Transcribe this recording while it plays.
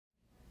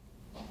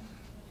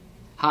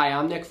Hi,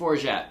 I'm Nick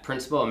Forget,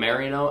 principal of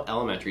Marionneaux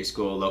Elementary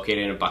School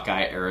located in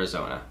Buckeye,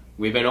 Arizona.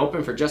 We've been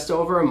open for just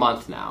over a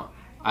month now.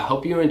 I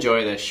hope you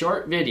enjoy this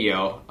short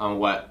video on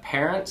what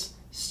parents,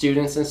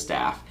 students, and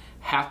staff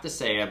have to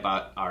say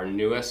about our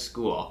newest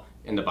school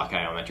in the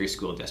Buckeye Elementary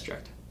School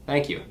District.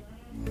 Thank you.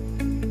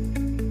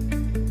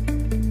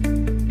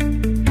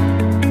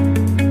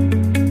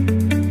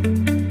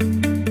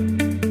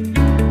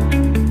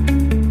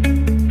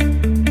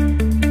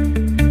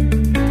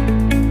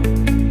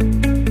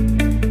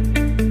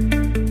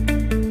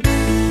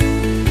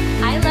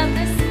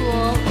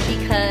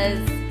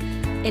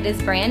 It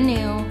is brand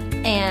new,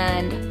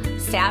 and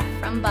staff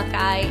from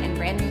Buckeye and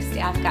brand new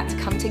staff got to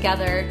come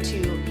together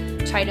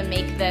to try to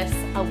make this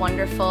a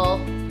wonderful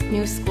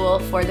new school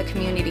for the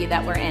community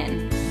that we're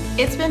in.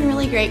 It's been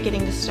really great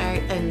getting to start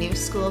a new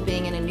school,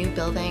 being in a new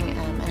building,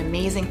 an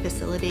amazing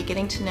facility,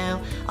 getting to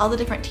know all the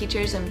different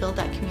teachers and build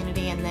that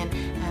community, and then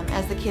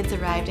as the kids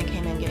arrived and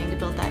came in, getting to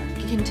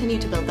continue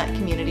to build that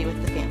community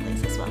with the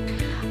families as well.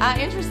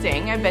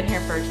 Interesting. I've been here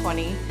for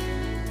 20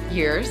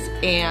 years,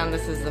 and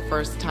this is the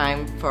first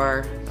time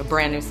for a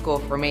brand new school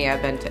for me.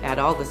 I've been at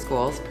all the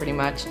schools pretty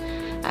much.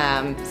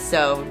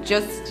 So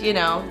just, you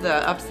know,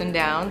 the ups and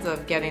downs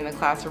of getting the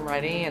classroom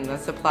ready and the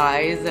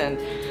supplies, and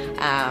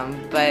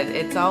but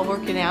it's all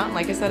working out. And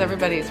like I said,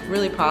 everybody's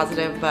really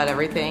positive about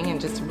everything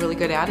and just a really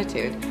good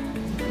attitude.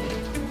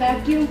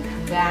 Vacuum,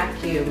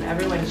 vacuum.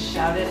 Everyone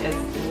shout it as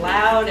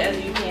loud as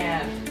you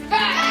can.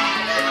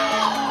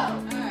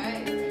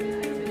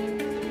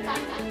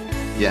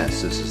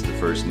 Yes, this is the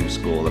first new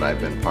school that I've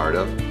been part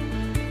of,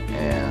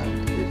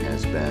 and it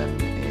has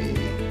been a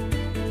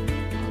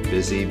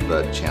busy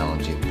but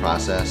challenging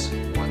process,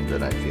 one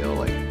that I feel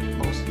like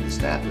most of the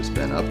staff has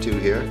been up to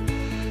here,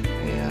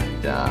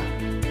 and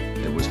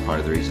it was part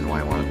of the reason why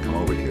I wanted to come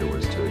over here,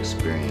 was to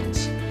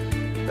experience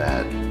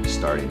that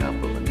starting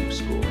up of a new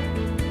school.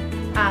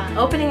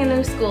 Opening a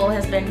new school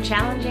has been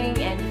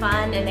challenging and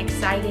fun and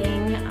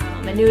exciting,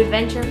 a new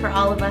adventure for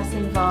all of us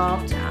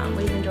involved.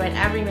 We've enjoyed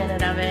every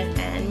minute of it,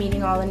 and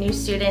meeting all the new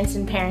students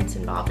and parents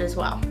involved as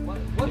well.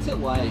 What's it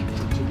like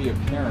to be a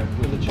parent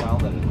with a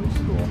child at a new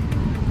school?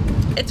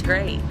 It's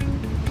great.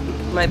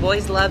 My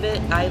boys love it,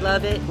 I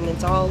love it, and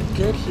it's all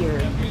good here.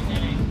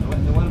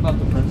 And what about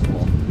the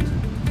principal?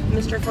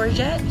 Mr.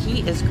 Forget,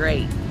 he is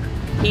great.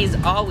 He's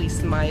always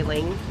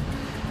smiling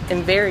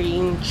and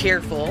very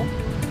cheerful.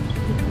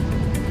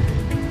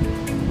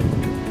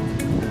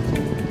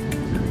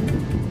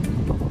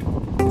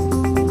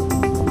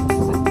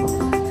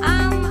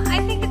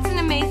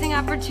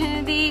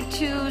 Opportunity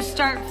to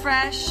start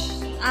fresh,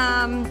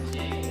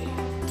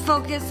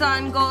 focus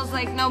on goals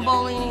like no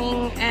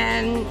bullying,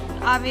 and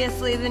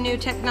obviously the new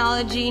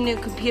technology, new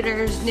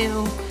computers,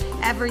 new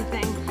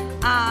everything.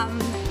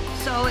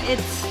 So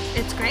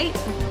it's great.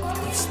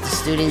 It's the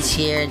students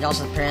here and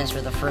also the parents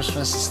were the first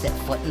ones to step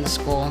foot in the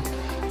school,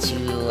 to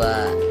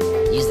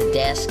use the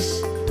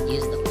desks,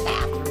 use the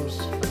bathrooms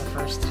for the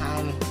first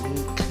time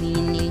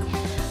cleanly.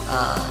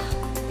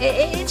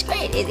 It's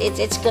great.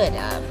 It's good.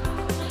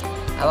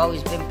 I've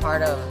always been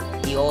part of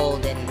the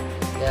old and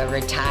the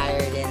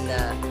retired and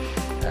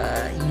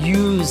the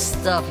used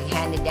stuff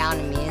handed down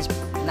to me. It's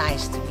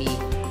nice to be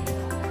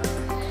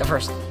the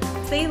first.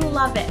 They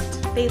love it.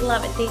 They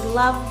love it. They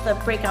love the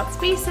breakout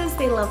spaces.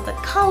 They love the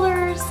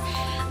colors.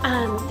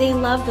 They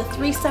love the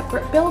 3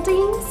 separate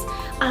buildings,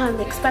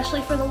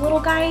 especially for the little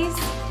guys'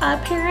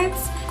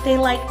 parents. They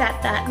like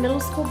that middle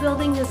school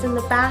building is in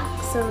the back,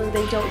 so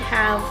they don't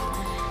have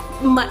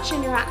much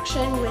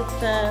interaction with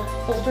the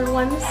older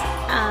ones,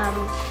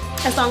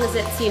 as long as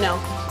it's, you know,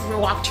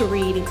 walk to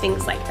read and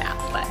things like that,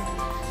 but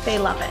they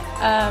love it.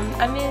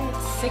 I'm in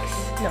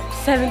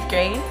 7th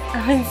grade.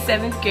 I'm in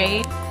 7th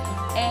grade,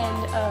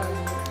 and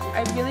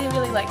I really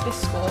like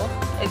this school.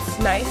 It's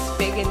nice,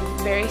 big, and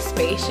very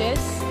spacious.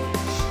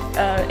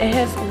 It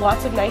has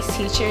lots of nice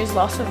teachers,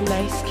 lots of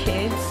nice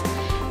kids.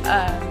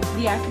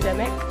 The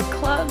academic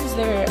clubs,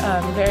 they're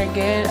very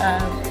good.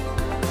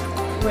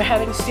 We're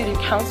having student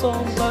council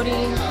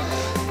voting,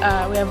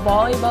 we have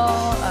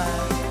volleyball,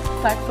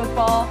 flag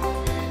football.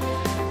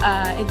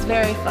 It's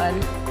very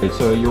fun. Okay,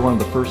 so you're one of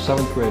the first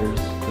 7th graders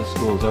this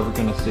school is ever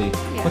going to see.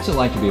 Yeah. What's it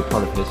like to be a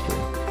part of history?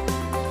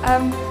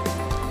 I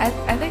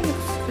think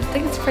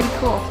it's pretty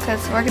cool,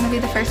 because we're going to be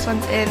the first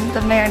ones in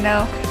the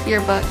Marionneaux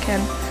yearbook,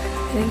 and I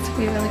think it's going to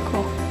be really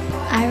cool.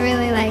 I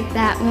really like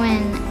that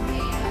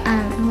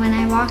when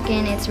I walk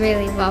in, it's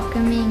really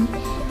welcoming,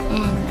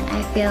 and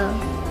I feel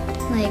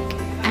like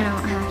I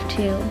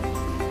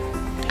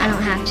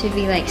don't have to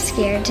be like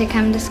scared to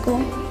come to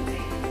school.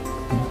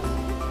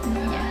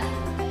 Yeah.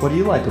 What do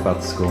you like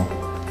about the school?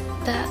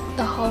 That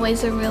the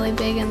hallways are really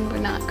big and we're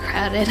not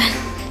crowded.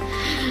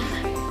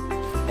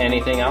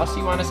 Anything else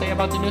you want to say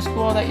about the new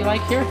school that you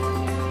like here?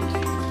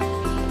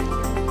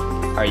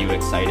 Are you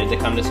excited to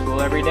come to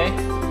school every day?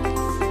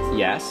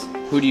 Yes.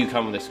 Who do you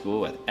come to school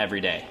with every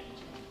day?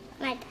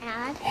 My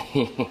dad.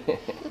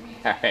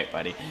 All right,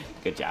 buddy.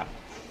 Good job.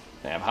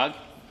 Can I have a hug?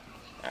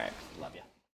 All right.